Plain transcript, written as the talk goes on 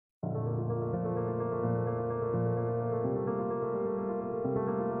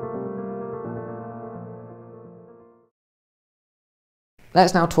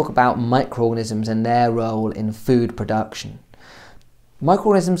Let's now talk about microorganisms and their role in food production.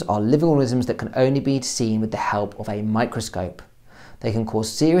 Microorganisms are living organisms that can only be seen with the help of a microscope. They can cause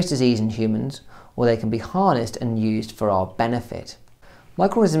serious disease in humans, or they can be harnessed and used for our benefit.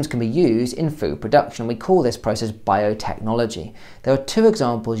 Microorganisms can be used in food production. We call this process biotechnology. There are two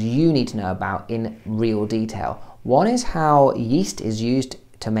examples you need to know about in real detail. One is how yeast is used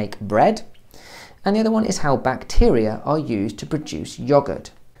to make bread, and the other one is how bacteria are used to produce yogurt.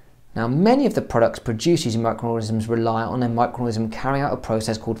 Now, many of the products produced using microorganisms rely on a microorganism carrying out a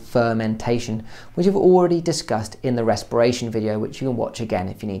process called fermentation, which we've already discussed in the respiration video, which you can watch again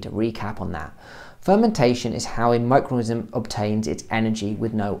if you need to recap on that. Fermentation is how a microorganism obtains its energy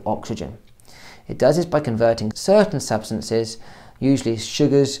with no oxygen. It does this by converting certain substances, usually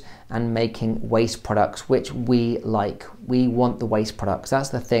sugars, and making waste products, which we like. We want the waste products. That's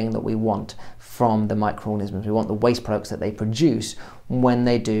the thing that we want from the microorganisms. We want the waste products that they produce when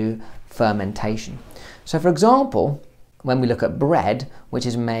they do fermentation. So for example, when we look at bread, which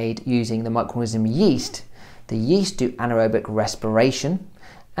is made using the microorganism yeast, the yeast do anaerobic respiration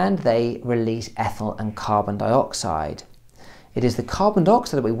and they release ethyl and carbon dioxide. It is the carbon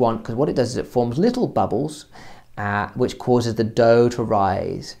dioxide that we want because what it does is it forms little bubbles which causes the dough to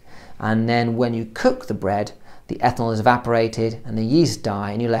rise, and then when you cook the bread, the ethanol is evaporated and the yeast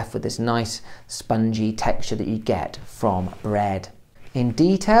die, and you're left with this nice spongy texture that you get from bread. In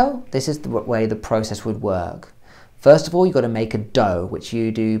detail, this is the way the process would work. First of all, you've got to make a dough, which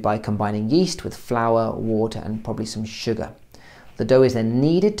you do by combining yeast with flour, water, and probably some sugar. The dough is then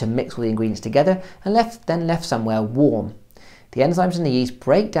kneaded to mix all the ingredients together and then left somewhere warm. The enzymes in the yeast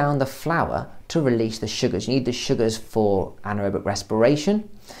break down the flour to release the sugars. You need the sugars for anaerobic respiration.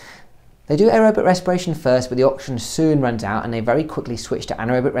 They do aerobic respiration first, but the oxygen soon runs out and they very quickly switch to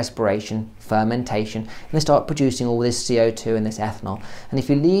anaerobic respiration, fermentation, and they start producing all this CO2 and this ethanol. And if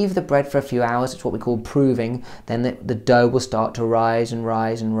you leave the bread for a few hours, it's what we call proving, then the dough will start to rise and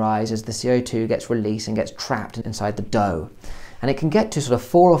rise and rise as the CO2 gets released and gets trapped inside the dough. And it can get to sort of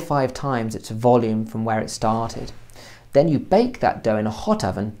 4 or 5 times its volume from where it started. Then you bake that dough in a hot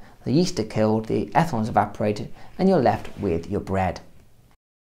oven, the yeast are killed, the ethanol is evaporated, and you're left with your bread.